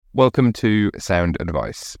Welcome to Sound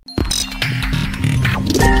Advice.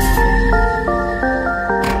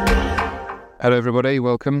 Hello, everybody.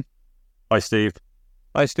 Welcome. Hi, Steve.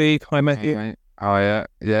 Hi, Steve. Hi, Matthew. Hi.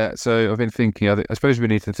 Yeah. So I've been thinking. I suppose we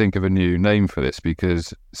need to think of a new name for this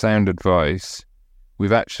because Sound Advice.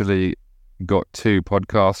 We've actually got two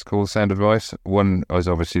podcasts called Sound Advice. One is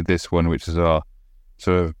obviously this one, which is our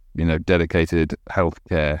sort of dedicated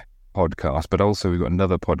healthcare podcast, but also we've got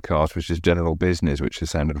another podcast which is general business, which is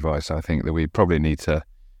Sound Advice. I think that we probably need to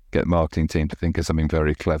get the marketing team to think of something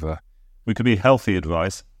very clever. We could be healthy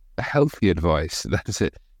advice. Healthy advice, that's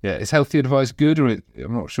it. Yeah, is healthy advice good, or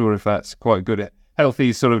I'm not sure if that's quite good.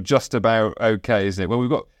 Healthy is sort of just about okay, isn't it? Well, we've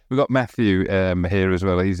got Matthew here as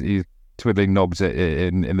well. He's twiddling knobs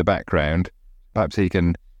in the background. Perhaps he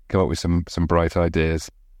can come up with some bright ideas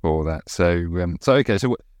for that. So okay.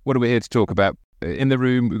 So what are we here to talk about? In the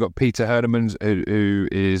room, we've got Peter Herniman, who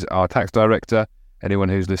is our tax director. Anyone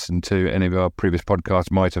who's listened to any of our previous podcasts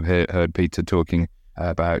might have heard Peter talking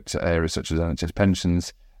about areas such as NHS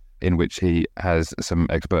pensions, in which he has some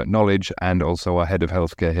expert knowledge, and also our head of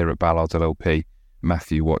healthcare here at Ballards LLP,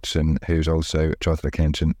 Matthew Watson, who's also a chartered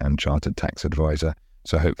accountant and chartered tax advisor.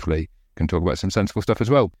 So hopefully can talk about some sensible stuff as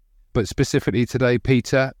well. But specifically today,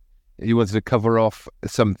 Peter, you wanted to cover off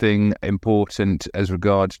something important as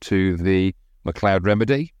regards to the McCloud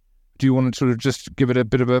Remedy. Do you want to sort of just give it a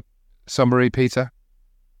bit of a summary, Peter?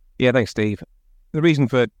 Yeah, thanks, Steve. The reason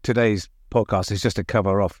for today's podcast is just to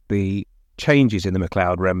cover off the changes in the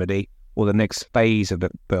McCloud Remedy, or the next phase of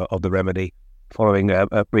the remedy, following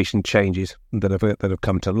recent changes that have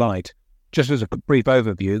come to light. Just as a brief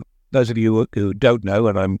overview, those of you who don't know,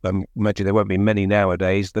 and I'm imagining there won't be many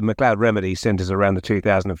nowadays, the McCloud Remedy centres around the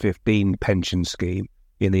 2015 pension scheme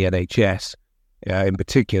in the NHS. In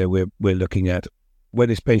particular, we're looking at when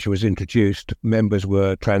this pension was introduced, members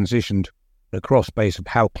were transitioned across base of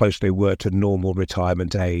how close they were to normal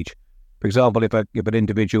retirement age. For example, if an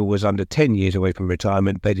individual was under 10 years away from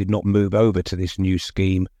retirement, they did not move over to this new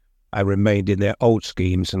scheme and remained in their old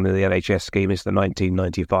schemes. And the NHS scheme is the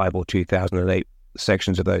 1995 or 2008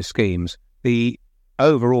 sections of those schemes. The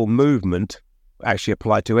overall movement actually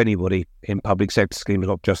applied to anybody in public sector schemes,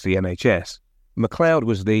 not just the NHS. McCloud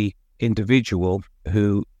was the individual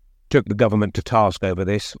who took the government to task over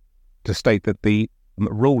this to state that the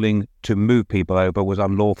ruling to move people over was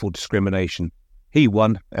unlawful discrimination. He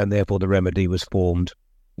won, and therefore the remedy was formed.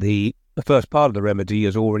 The first part of the remedy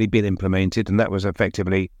has already been implemented, and that was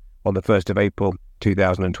effectively on the 1st of April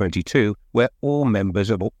 2022, where all members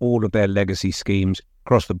of all of their legacy schemes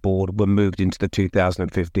across the board were moved into the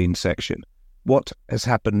 2015 section. What has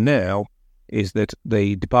happened now is that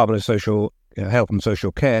the Department of Health and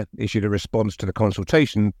Social Care issued a response to the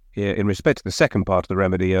consultation in respect to the second part of the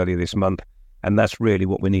remedy earlier this month, and that's really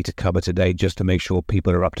what we need to cover today, just to make sure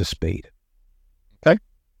people are up to speed. Okay.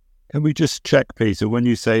 Can we just check, Peter, when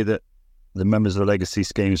you say that the members of the legacy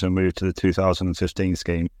schemes are moved to the 2015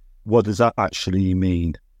 scheme, what does that actually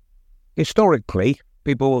mean? Historically,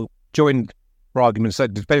 people joined, for argument's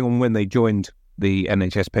sake, depending on when they joined the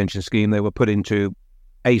NHS pension scheme, they were put into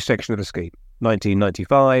a section of the scheme.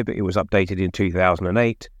 1995, it was updated in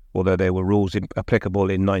 2008, although there were rules applicable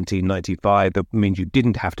in 1995 that means you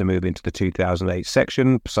didn't have to move into the 2008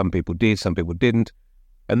 section. Some people did, some people didn't.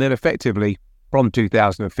 And then effectively, from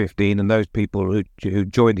 2015, and those people who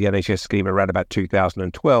joined the NHS scheme around about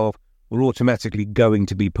 2012 were automatically going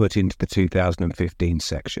to be put into the 2015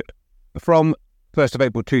 section. From 1st of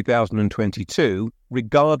April 2022,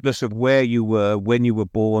 regardless of where you were, when you were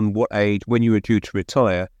born, what age, when you were due to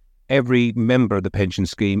retire, every member of the pension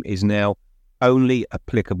scheme is now only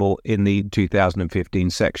applicable in the 2015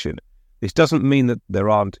 section. This doesn't mean that there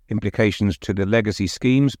aren't implications to the legacy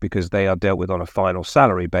schemes because they are dealt with on a final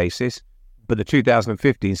salary basis, but the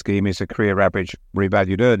 2015 scheme is a career average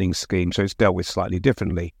revalued earnings scheme, so it's dealt with slightly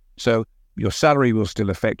differently. So your salary will still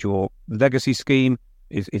affect your legacy scheme.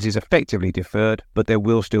 It is effectively deferred, but there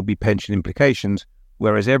will still be pension implications,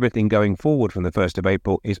 whereas everything going forward from the 1st of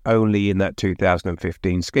April is only in that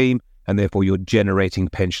 2015 scheme, and therefore you're generating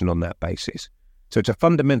pension on that basis. So it's a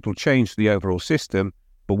fundamental change to the overall system,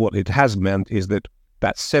 but what it has meant is that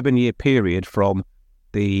 7-year period from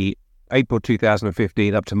the April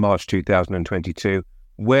 2015 up to March 2022,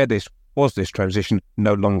 where this transition,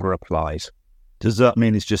 no longer applies. Does that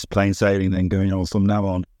mean it's just plain sailing then going on from now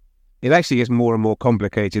on? It actually gets more and more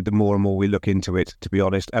complicated the more and more we look into it, to be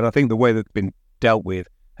honest. And I think the way that it's been dealt with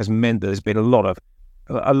has meant that there's been a lot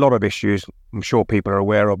of issues. I'm sure people are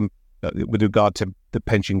aware of them with regard to the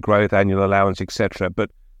pension growth, annual allowance, etc. But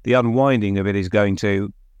the unwinding of it is going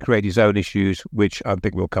to create its own issues, which I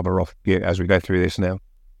think we'll cover off as we go through this now.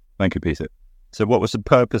 Thank you, Peter. So what was the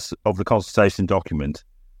purpose of the consultation document,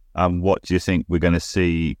 and what do you think we're going to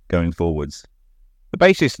see going forwards?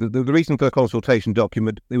 The reason for the consultation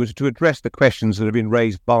document, it was to address the questions that have been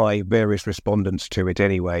raised by various respondents to it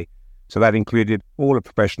anyway. So that included all the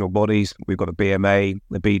professional bodies. We've got a BMA,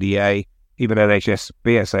 the BDA, even NHS,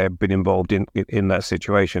 BSA have been involved in that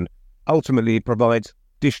situation. Ultimately, it provides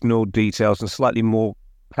additional details and slightly more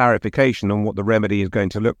clarification on what the remedy is going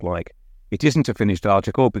to look like. It isn't a finished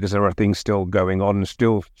article because there are things still going on and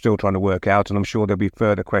still trying to work out, and I'm sure there'll be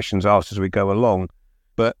further questions asked as we go along.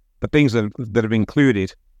 But the things that have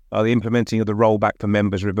included are the implementing of the rollback for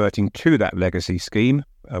members reverting to that legacy scheme.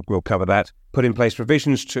 We'll cover that. Put in place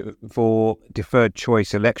provisions for deferred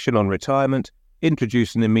choice election on retirement.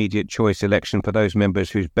 Introduce an immediate choice election for those members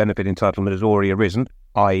whose benefit entitlement has already arisen,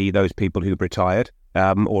 i.e. those people who've retired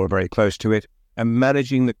or are very close to it. And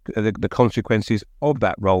managing the consequences of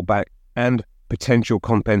that rollback and potential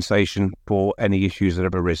compensation for any issues that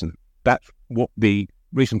have arisen. That's what the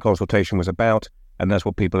recent consultation was about, and that's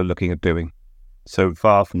what people are looking at doing. So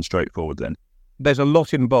far from straightforward then. There's a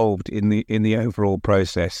lot involved in the overall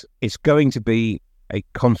process. It's going to be a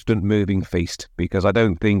constant moving feast, because I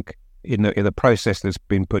don't think in the process that's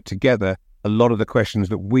been put together, a lot of the questions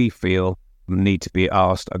that we feel need to be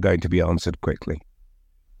asked are going to be answered quickly.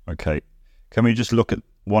 Okay. Can we just look at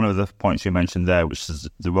one of the points you mentioned there, which is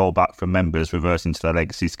the rollback for members reverting to their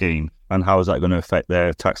legacy scheme, and how is that going to affect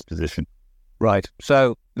their tax position? Right.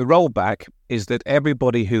 So the rollback is that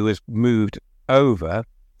everybody who has moved over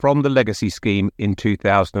from the legacy scheme in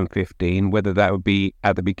 2015, whether that would be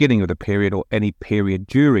at the beginning of the period or any period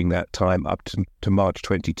during that time up to March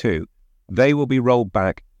 22, they will be rolled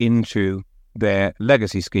back into their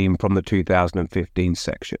legacy scheme from the 2015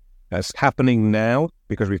 section. That's happening now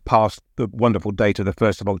because we've passed the wonderful date of the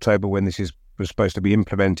 1st of October when this was supposed to be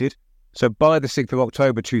implemented. So by the 6th of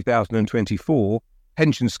October 2024,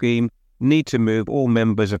 pension scheme need to move all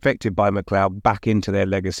members affected by McCloud back into their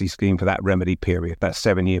legacy scheme for that remedy period, that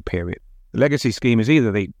 7-year period. The legacy scheme is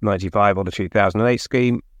either the 95 or the 2008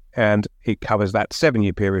 scheme, and it covers that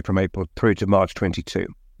 7-year period from April through to March 22.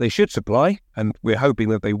 They should supply, and we're hoping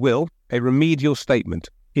that they will, a remedial statement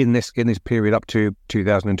in this period up to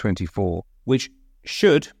 2024, which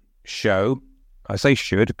should show, I say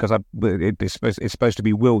should because it's supposed to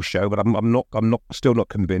be will show, but I'm still not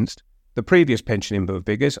convinced. The previous pension input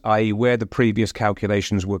figures, i.e. where the previous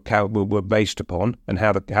calculations were based upon and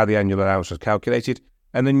how the annual allowance was calculated,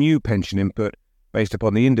 and the new pension input based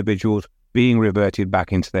upon the individuals being reverted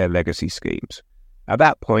back into their legacy schemes. At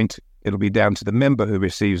that point, it'll be down to the member who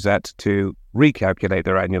receives that to recalculate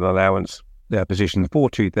their annual allowance, their position for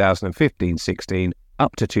 2015-16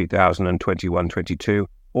 up to 2021-22,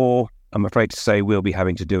 or I'm afraid to say we'll be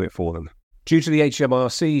having to do it for them. Due to the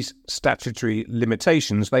HMRC's statutory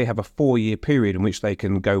limitations, they have a 4-year period in which they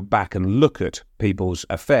can go back and look at people's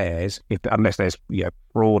affairs, unless there's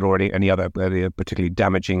fraud or any other particularly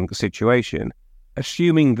damaging situation.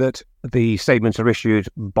 Assuming that the statements are issued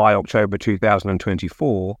by October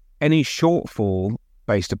 2024, any shortfall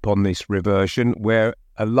based upon this reversion where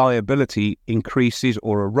a liability increases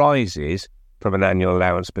or arises from an annual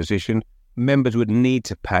allowance position, members would need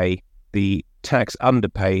to pay the tax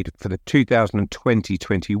underpaid for the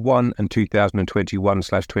 2020-21 and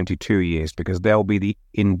 2021/22 years, because they'll be the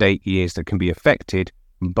in-date years that can be affected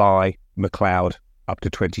by McCloud up to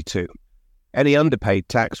 22. Any underpaid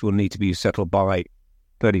tax will need to be settled by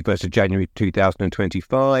 31st of January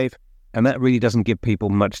 2025, and that really doesn't give people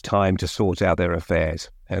much time to sort out their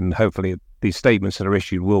affairs. And hopefully these statements that are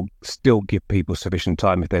issued will still give people sufficient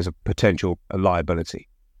time if there's a potential liability.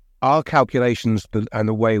 Our calculations and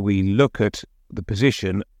the way we look at the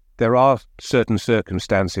position, there are certain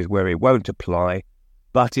circumstances where it won't apply,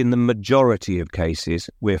 but in the majority of cases,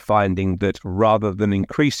 we're finding that rather than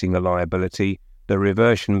increasing the liability, the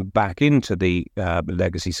reversion back into the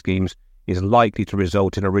legacy schemes is likely to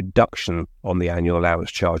result in a reduction on the annual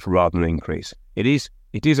allowance charge rather than an increase. It is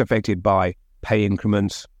affected by pay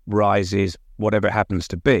increments, rises, whatever it happens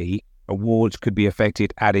to be. Awards could be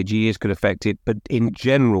affected, added years could affect it, but in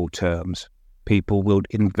general terms, people will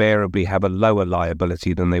invariably have a lower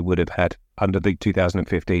liability than they would have had under the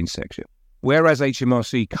 2015 section. Whereas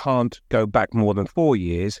HMRC can't go back more than 4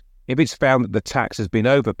 years, if it's found that the tax has been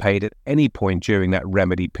overpaid at any point during that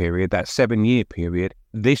remedy period, that 7-year period,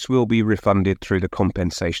 this will be refunded through the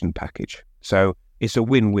compensation package. So it's a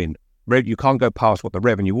win-win. You can't go past what the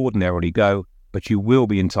revenue ordinarily go, but you will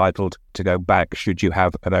be entitled to go back should you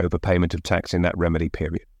have an overpayment of tax in that remedy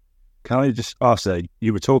period. Can I just ask,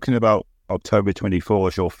 you were talking about October 24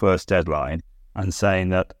 as your first deadline and saying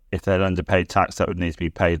that if they had underpaid tax, that would need to be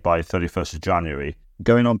paid by 31st of January.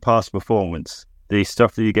 going on past performance, the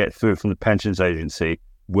stuff that you get through from the pensions agency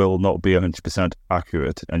will not be 100%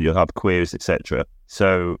 accurate, and you'll have queries, etc.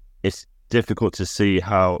 So it's difficult to see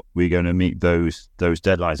how we're going to meet those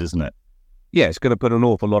deadlines, isn't it? Yeah, it's going to put an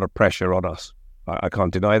awful lot of pressure on us. I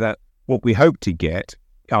can't deny that. What we hope to get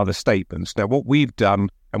are the statements. Now, what we've done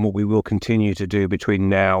and what we will continue to do between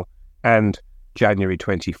now and January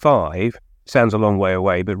 25, sounds a long way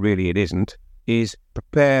away, but really it isn't, is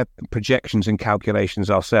prepare projections and calculations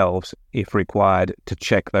ourselves, if required, to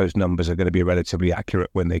check those numbers are going to be relatively accurate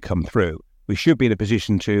when they come through. We should be in a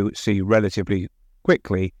position to see relatively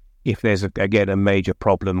quickly if there's, again, a major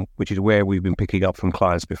problem, which is where we've been picking up from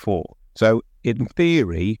clients before. So in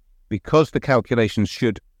theory, because the calculations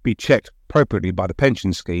should be checked appropriately by the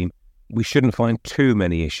pension scheme, we shouldn't find too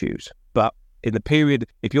many issues. But in the period,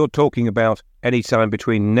 if you're talking about any time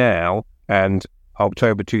between now and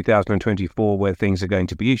October 2024 where things are going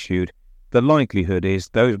to be issued, the likelihood is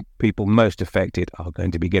those people most affected are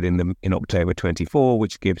going to be getting them in October 24,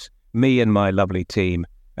 which gives me and my lovely team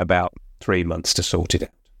about 3 months to sort it out.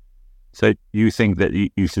 So you think that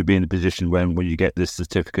you should be in a position when you get the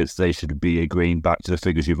certificates, they should be agreeing back to the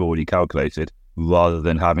figures you've already calculated rather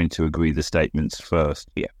than having to agree the statements first?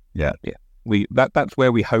 Yeah. That's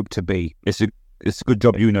where we hope to be. It's a good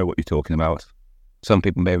job you know what you're talking about. Some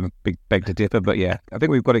people may beg to differ, but yeah, I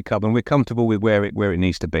think we've got it covered and we're comfortable with where it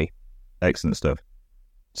needs to be. Excellent stuff.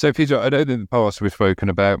 So, Peter, I know that in the past we've spoken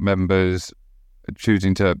about members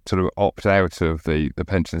choosing to sort of opt out of the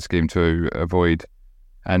pension scheme to avoid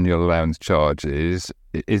annual allowance charges.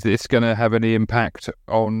 Is this going to have any impact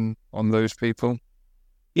on those people?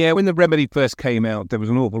 Yeah, when the remedy first came out, there was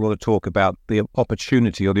an awful lot of talk about the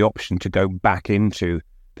opportunity or the option to go back into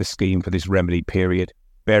the scheme for this remedy period,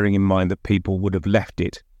 bearing in mind that people would have left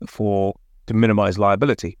it to minimise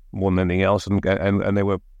liability more than anything else, and they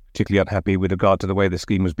were particularly unhappy with regard to the way the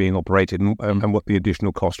scheme was being operated and what the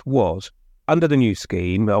additional cost was. Under the new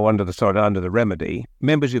scheme, or under the remedy,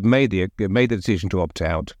 members who've made the decision to opt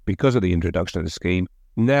out because of the introduction of the scheme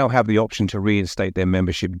now have the option to reinstate their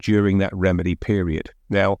membership during that remedy period.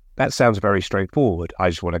 Now, that sounds very straightforward. I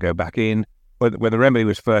just want to go back in. When the remedy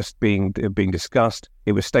was first being discussed,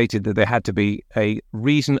 it was stated that there had to be a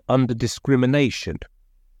reason under discrimination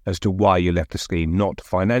as to why you left the scheme, not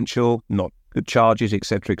financial, not charges,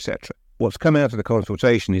 etc., etc. What's come out of the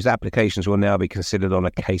consultation is applications will now be considered on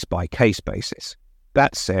a case-by-case basis.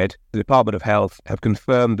 That said, the Department of Health have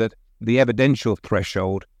confirmed that the evidential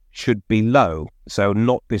threshold should be low, so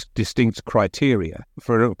not this distinct criteria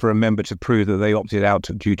for a member to prove that they opted out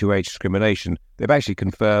due to age discrimination. They've actually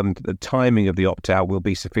confirmed that the timing of the opt-out will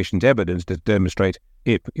be sufficient evidence to demonstrate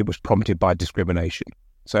it was prompted by discrimination.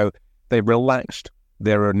 So they've relaxed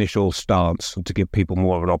their initial stance to give people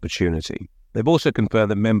more of an opportunity. They've also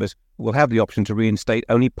confirmed that members will have the option to reinstate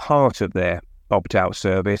only part of their opt-out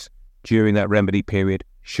service during that remedy period,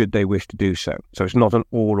 should they wish to do so. So it's not an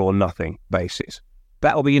all or nothing basis.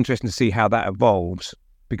 That will be interesting to see how that evolves,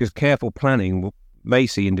 because careful planning may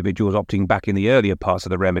see individuals opting back in the earlier parts of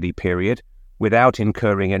the remedy period without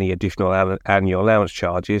incurring any additional annual allowance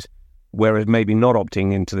charges, whereas maybe not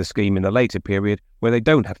opting into the scheme in the later period where they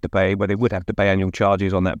would have to pay annual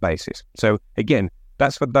charges on that basis. So again,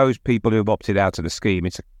 that's for those people who have opted out of the scheme.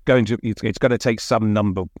 It's going to take some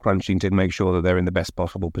number crunching to make sure that they're in the best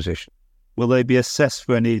possible position. Will they be assessed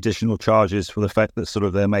for any additional charges for the fact that sort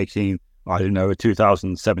of they're making, I don't know, a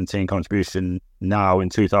 2017 contribution now in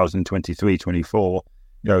 2023-24?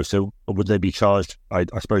 So would they be charged? I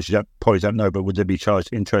suppose you probably don't know, but would they be charged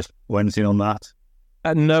interest or anything on that?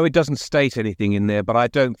 No, it doesn't state anything in there, but I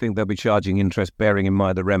don't think they'll be charging interest, bearing in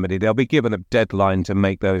mind the remedy. They'll be given a deadline to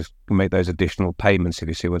make those additional payments, if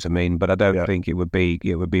you see what I mean. But I don't think it would be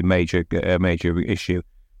a major issue.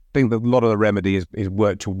 I think that a lot of the remedy is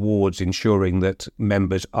worked towards ensuring that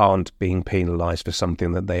members aren't being penalised for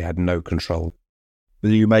something that they had no control. But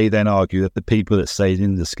you may then argue that the people that stayed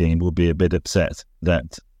in the scheme will be a bit upset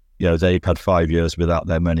that they've had 5 years without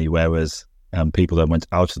their money, whereas people that went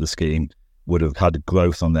out of the scheme would have had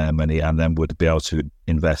growth on their money and then would be able to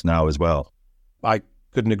invest now as well. I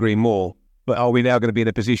couldn't agree more. But are we now going to be in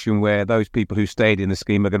a position where those people who stayed in the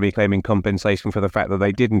scheme are going to be claiming compensation for the fact that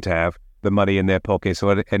they didn't have the money in their pockets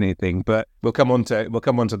or anything? But we'll come on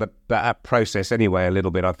to that process anyway a little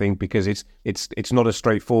bit, I think, because it's not as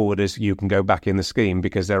straightforward as you can go back in the scheme,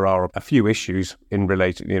 because there are a few issues in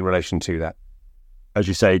relation to that. As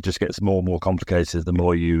you say, it just gets more and more complicated the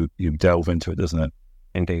more you delve into it, doesn't it?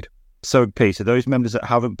 Indeed. So, Peter, those members that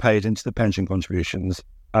haven't paid into the pension contributions,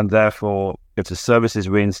 and therefore, if the service is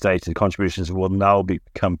reinstated, contributions will now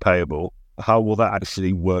become payable, how will that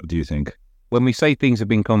actually work, do you think? When we say things have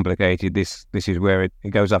been complicated, this is where it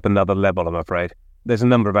goes up another level, I'm afraid. There's a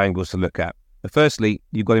number of angles to look at. Firstly,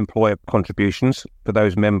 you've got employer contributions for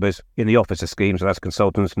those members in the officer scheme, so that's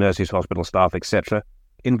consultants, nurses, hospital staff, etc.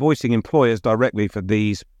 Invoicing employers directly for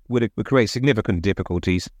these would create significant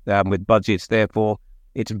difficulties with budgets. Therefore,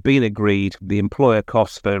 it's been agreed the employer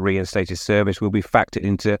costs for reinstated service will be factored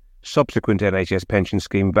into subsequent NHS pension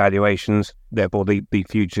scheme valuations, therefore the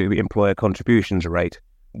future employer contributions rate.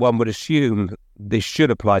 One would assume this should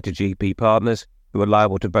apply to GP partners who are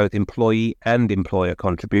liable to both employee and employer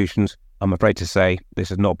contributions. I'm afraid to say this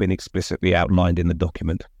has not been explicitly outlined in the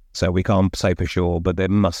document, so we can't say for sure, but there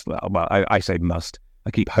must, well, I say must.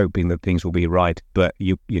 I keep hoping that things will be right, but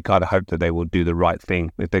you kind of hope that they will do the right thing.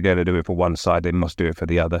 If they're going to do it for one side, they must do it for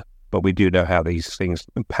the other. But we do know how these things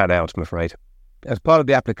pan out, I'm afraid. As part of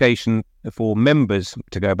the application for members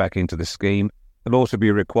to go back into the scheme, they'll also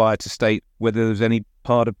be required to state whether there's any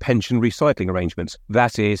part of pension recycling arrangements.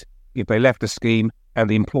 That is, if they left the scheme and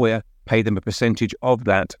the employer paid them a percentage of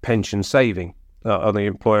that pension saving on the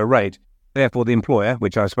employer rate. Therefore, the employer,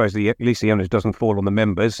 which I suppose at least the onus doesn't fall on the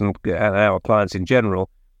members and our clients in general,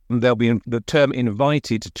 they'll be the term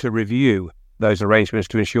invited to review those arrangements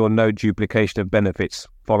to ensure no duplication of benefits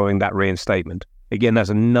following that reinstatement. Again, that's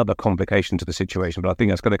another complication to the situation, but I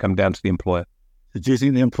think that's going to come down to the employer. So do you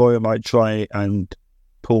think the employer might try and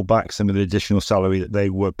pull back some of the additional salary that they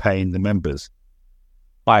were paying the members?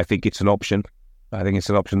 I think it's an option. I think it's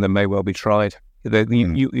an option that may well be tried.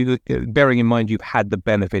 Bearing in mind you've had the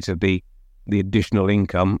benefit of the additional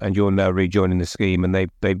income and you're now rejoining the scheme and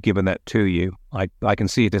they've given that to you, I can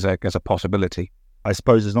see it as a possibility. I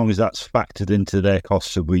suppose as long as that's factored into their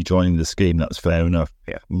costs of rejoining the scheme, that's fair enough.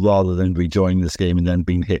 Yeah. Rather than rejoining the scheme and then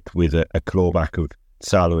being hit with a clawback of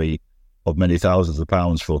salary of many thousands of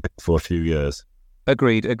pounds for a few years.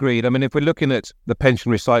 Agreed. I mean, if we're looking at the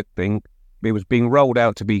pension recycling, it was being rolled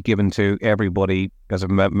out to be given to everybody as a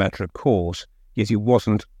matter of course, yet it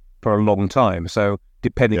wasn't for a long time. So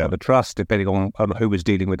depending on the trust, depending on who was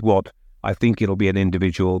dealing with what, I think it'll be an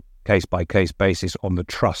individual case-by-case basis on the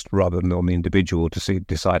trust rather than on the individual to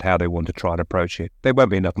decide how they want to try and approach it. There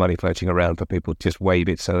won't be enough money floating around for people to just waive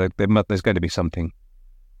it, so there's going to be something.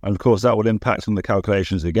 And of course, that will impact on the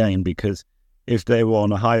calculations again, because if they were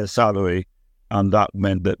on a higher salary and that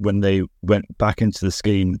meant that when they went back into the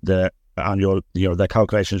scheme, their annual, their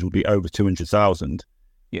calculations would be over 200,000.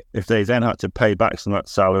 Yeah. If they then had to pay back some of that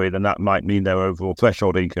salary, then that might mean their overall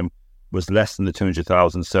threshold income was less than the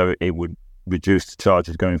 200,000, so it would reduce the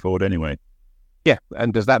charges going forward anyway. Yeah,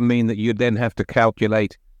 and does that mean that you then have to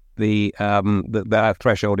calculate the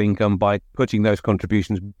threshold income by putting those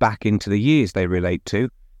contributions back into the years they relate to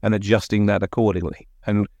and adjusting that accordingly?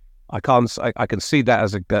 And I can see that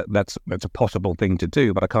as that's a possible thing to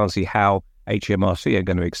do, but I can't see how HMRC are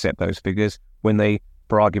going to accept those figures when they,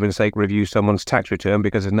 for argument's sake, review someone's tax return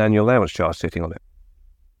because there's an annual allowance charge sitting on it.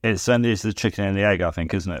 It's the chicken and the egg, I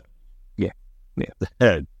think, isn't it?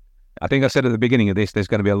 Yeah. I think I said at the beginning of this, there's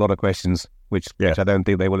going to be a lot of questions which I don't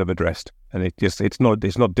think they will have addressed, and it's not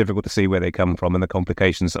difficult to see where they come from and the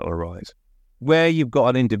complications that will arise. Where you've got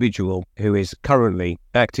an individual who is currently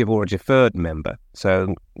active or a deferred member,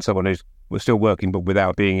 so someone who's still working but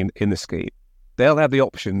without being in the scheme, they'll have the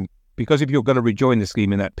option, because if you're going to rejoin the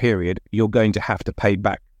scheme in that period, you're going to have to pay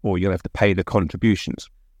back, or you'll have to pay the contributions.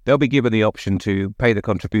 They'll be given the option to pay the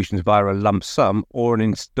contributions via a lump sum or an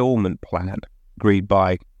instalment plan agreed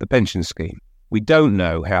by the pension scheme. We don't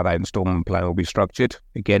know how that instalment plan will be structured.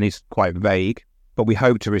 Again, it's quite vague, but we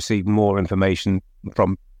hope to receive more information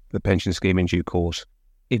from the pension scheme in due course.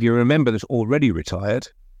 If you're a member that's already retired,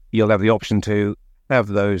 you'll have the option to have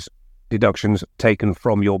those deductions taken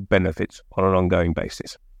from your benefits on an ongoing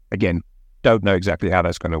basis. Again, don't know exactly how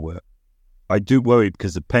that's going to work. I do worry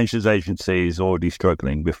because the pensions agency is already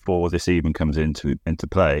struggling before this even comes into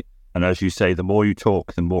play. And as you say, the more you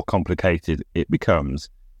talk, the more complicated it becomes.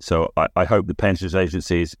 So I hope the pensions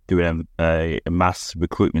agency is doing a mass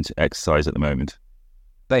recruitment exercise at the moment.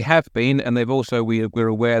 They have been, and they've also, we're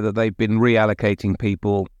aware that they've been reallocating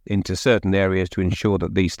people into certain areas to ensure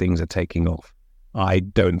that these things are taking off. I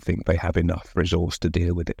don't think they have enough resource to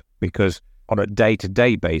deal with it, because on a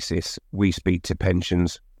day-to-day basis, we speak to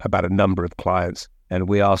pensions about a number of clients, and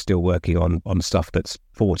we are still working on stuff that's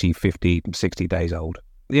 40, 50, 60 days old.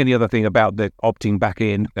 The only other thing about the opting back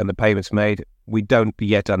in and the payments made, we don't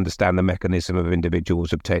yet understand the mechanism of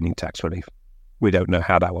individuals obtaining tax relief. We don't know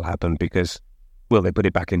how that will happen, because will they put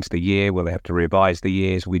it back into the year? Will they have to revise the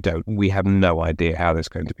years? We have no idea how that's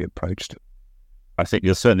going to be approached. I think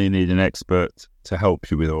you'll certainly need an expert to help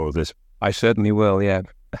you with all of this. I certainly will, yeah.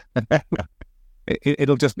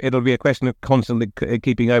 It'll be a question of constantly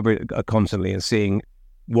keeping over it constantly and seeing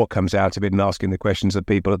what comes out of it and asking the questions of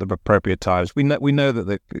people at the appropriate times. We know that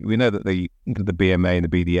the BMA and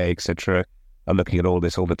the BDA, etc., are looking at all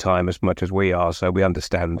this all the time as much as we are, so we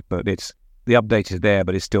understand. But the update is there,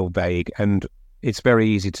 but it's still vague, and it's very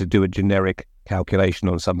easy to do a generic calculation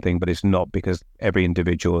on something, but it's not, because every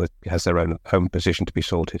individual has their own home position to be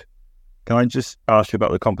sorted. Can I just ask you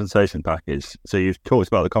about the compensation package? So you've talked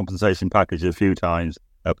about the compensation package a few times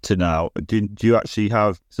up to now. Do you actually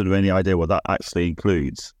have sort of any idea what that actually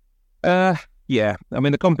includes? Yeah. I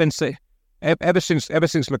mean, the ever since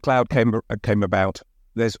McCloud came about,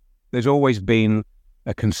 there's always been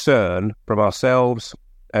a concern from ourselves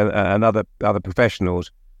and other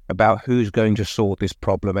professionals about who's going to sort this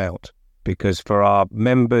problem out. Because for our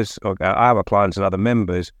members, or our clients and other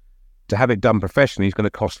members, to have it done professionally is going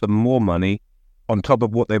to cost them more money on top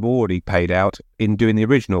of what they've already paid out in doing the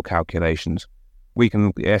original calculations. We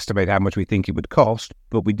can estimate how much we think it would cost,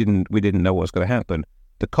 but we didn't know what was going to happen.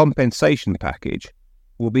 The compensation package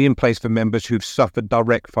will be in place for members who've suffered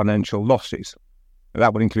direct financial losses.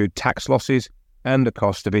 That would include tax losses and the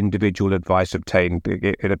cost of individual advice obtaining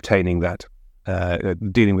that,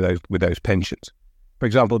 dealing with those pensions. For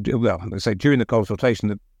example, let's say during the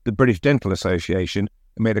consultation, the British Dental Association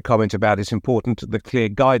made a comment about it's important that clear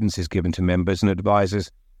guidance is given to members and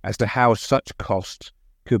advisors as to how such costs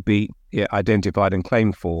could be identified and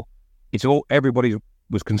claimed for. Everybody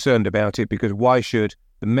was concerned about it, because why should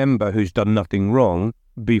the member who's done nothing wrong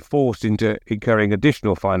be forced into incurring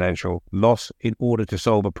additional financial loss in order to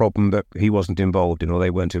solve a problem that he wasn't involved in or they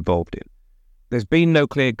weren't involved in? There's been no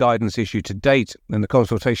clear guidance issued to date, and the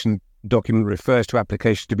consultation document refers to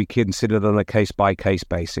applications to be considered on a case-by-case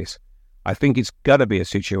basis. I think it's going to be a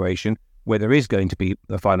situation where there is going to be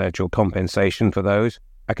a financial compensation for those.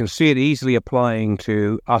 I can see it easily applying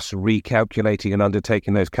to us recalculating and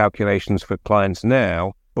undertaking those calculations for clients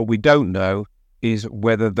now, but we don't know is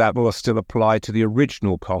whether that will still apply to the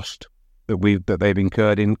original cost that they've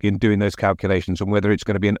incurred in doing those calculations, and whether it's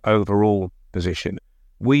going to be an overall position.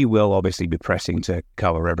 We will obviously be pressing to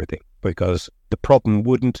cover everything, because the problem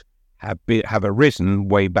wouldn't have arisen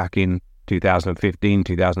way back in 2015,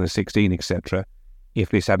 2016, etc., if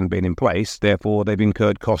this hadn't been in place. Therefore, they've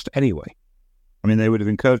incurred cost anyway. I mean, they would have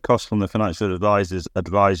incurred costs from the financial advisors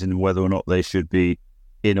advising whether or not they should be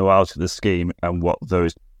in or out of the scheme and what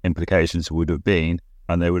those implications would have been.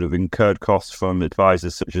 And they would have incurred costs from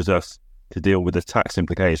advisors such as us to deal with the tax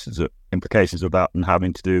implications of that, and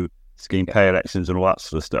having to do scheme pay elections and all that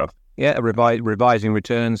sort of stuff. Yeah, revising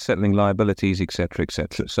returns, settling liabilities, etc.,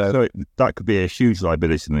 etc. So that could be a huge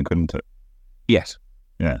liability then, couldn't it? Yes.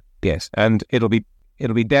 Yeah. Yes, and it'll be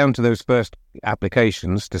down to those first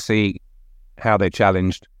applications to see how they're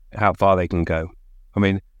challenged, how far they can go. I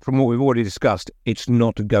mean, from what we've already discussed, it's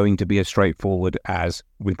not going to be as straightforward as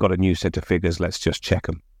we've got a new set of figures, let's just check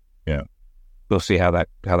them. Yeah. We'll see how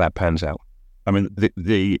that pans out. I mean,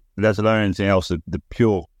 there's anything else,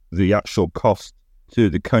 the actual cost to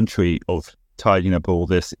the country of tidying up all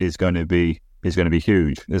this is going to be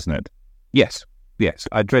huge, isn't it? Yes.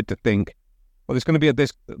 I dread to think. Well, there's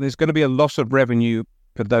going to be a loss of revenue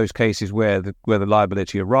for those cases where the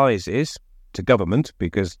liability arises to government,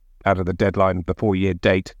 because out of the deadline, the 4-year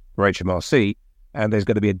date for HMRC, and there's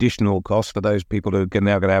going to be additional costs for those people who are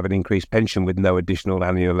now going to have an increased pension with no additional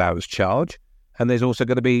annual allowance charge. And there's also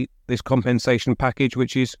going to be this compensation package,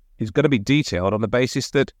 which is going to be detailed on the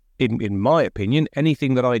basis that, in my opinion,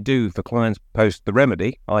 anything that I do for clients post the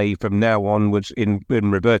remedy, i.e. from now onwards in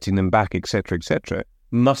reverting them back, etc.,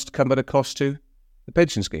 must come at a cost to the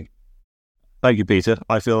pension scheme. Thank you, Peter.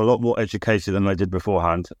 I feel a lot more educated than I did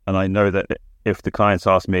beforehand, and I know that if the clients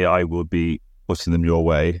ask me, I will be putting them your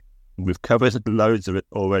way. We've covered loads of it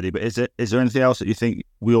already, but is there anything else that you think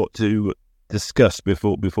we ought to discuss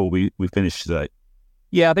before we finish today?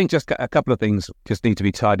 Yeah, I think just a couple of things just need to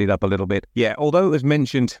be tidied up a little bit. Yeah, although it was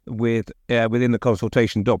mentioned within the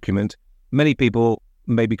consultation document, many people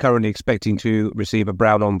may be currently expecting to receive a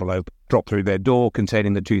brown envelope dropped through their door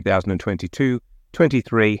containing the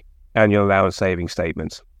 2022-23 annual allowance saving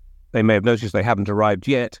statements. They may have noticed they haven't arrived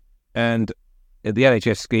yet, and the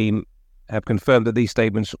NHS scheme have confirmed that these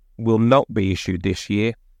statements will not be issued this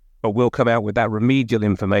year, but will come out with that remedial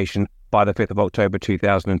information by the 5th of October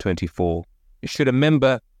 2024. Should a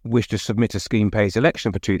member wish to submit a scheme pays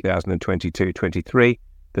election for 2022-23,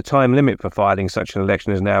 the time limit for filing such an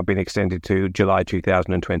election has now been extended to July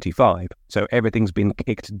 2025. So everything's been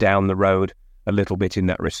kicked down the road a little bit in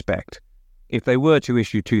that respect. If they were to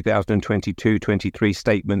issue 2022-23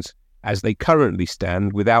 statements as they currently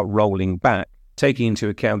stand without rolling back, taking into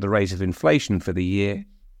account the rate of inflation for the year,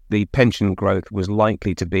 the pension growth was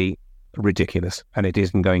likely to be ridiculous, and it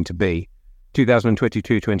isn't going to be.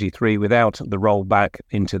 2022-23, without the rollback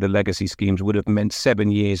into the legacy schemes, would have meant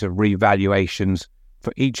 7 years of revaluations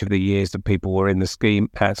for each of the years that people were in the scheme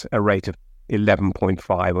at a rate of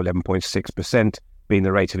 11.5 or 11.6%, being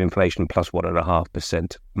the rate of inflation plus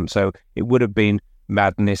 1.5%. And so it would have been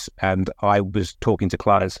madness. And I was talking to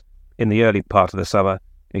clients in the early part of the summer,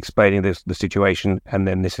 explaining the situation, and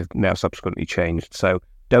then this has now subsequently changed. So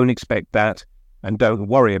don't expect that, and don't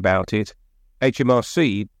worry about it.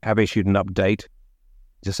 HMRC have issued an update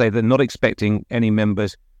to say they're not expecting any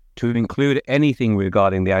members to include anything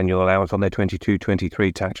regarding the annual allowance on their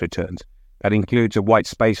 22-23 tax returns. That includes a white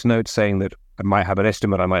space note saying that I might have an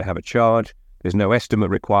estimate, I might have a charge. There's no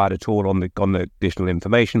estimate required at all on the additional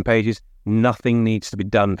information pages. Nothing needs to be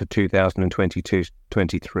done for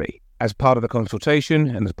 2022-23. As part of the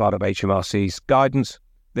consultation and as part of HMRC's guidance,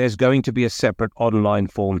 there's going to be a separate online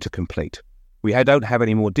form to complete. We don't have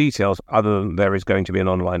any more details other than there is going to be an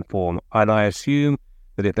online form. And I assume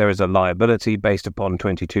that if there is a liability based upon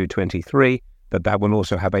 22-23, that will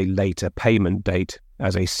also have a later payment date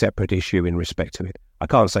as a separate issue in respect to it. I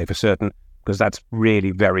can't say for certain because that's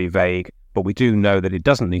really very vague, but we do know that it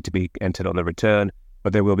doesn't need to be entered on the return,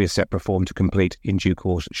 but there will be a separate form to complete in due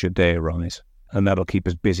course should they arise. And that'll keep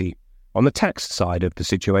us busy on the tax side of the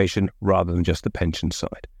situation rather than just the pension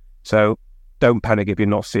side. So don't panic if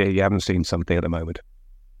you haven't seen something at the moment.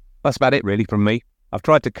 That's about it really from me. I've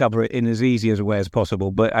tried to cover it in as easy a way as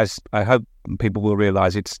possible, but as I hope people will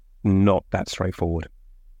realise it's not that straightforward.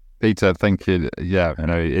 Peter, thank you. Yeah, I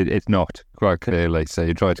know it's not quite clearly, so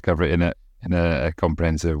you try to cover it in a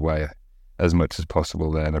comprehensive way as much as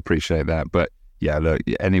possible there, and I appreciate that. But yeah, look,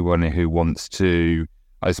 anyone who wants to,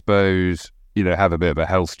 I suppose, have a bit of a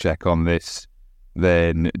health check on this,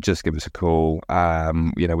 then just give us a call.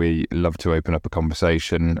 We love to open up a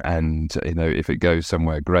conversation, and if it goes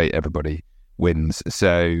somewhere great, everybody wins.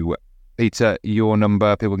 So Peter, your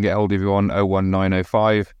number, people can get hold of you on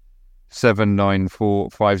 01905 794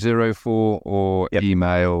 504, or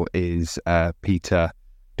email is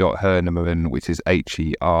peter.herniman, which is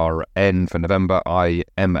HERN for November,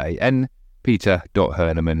 IMAN,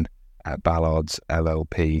 peter.herniman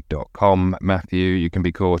 @ballardsllp.com. Matthew, you can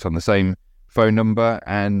be caught on the same phone number,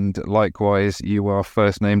 and likewise you are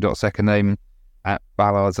first name second name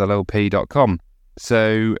 @ballardsllp.com.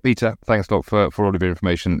 So Peter, thanks a lot for all of your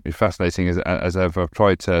information. It's fascinating as ever. I've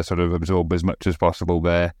tried to sort of absorb as much as possible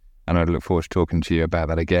there, and I look forward to talking to you about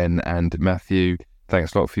that again. And Matthew,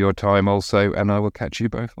 thanks a lot for your time also, and I will catch you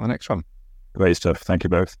both on the next one. Great stuff. Thank you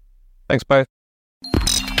both. Thanks both.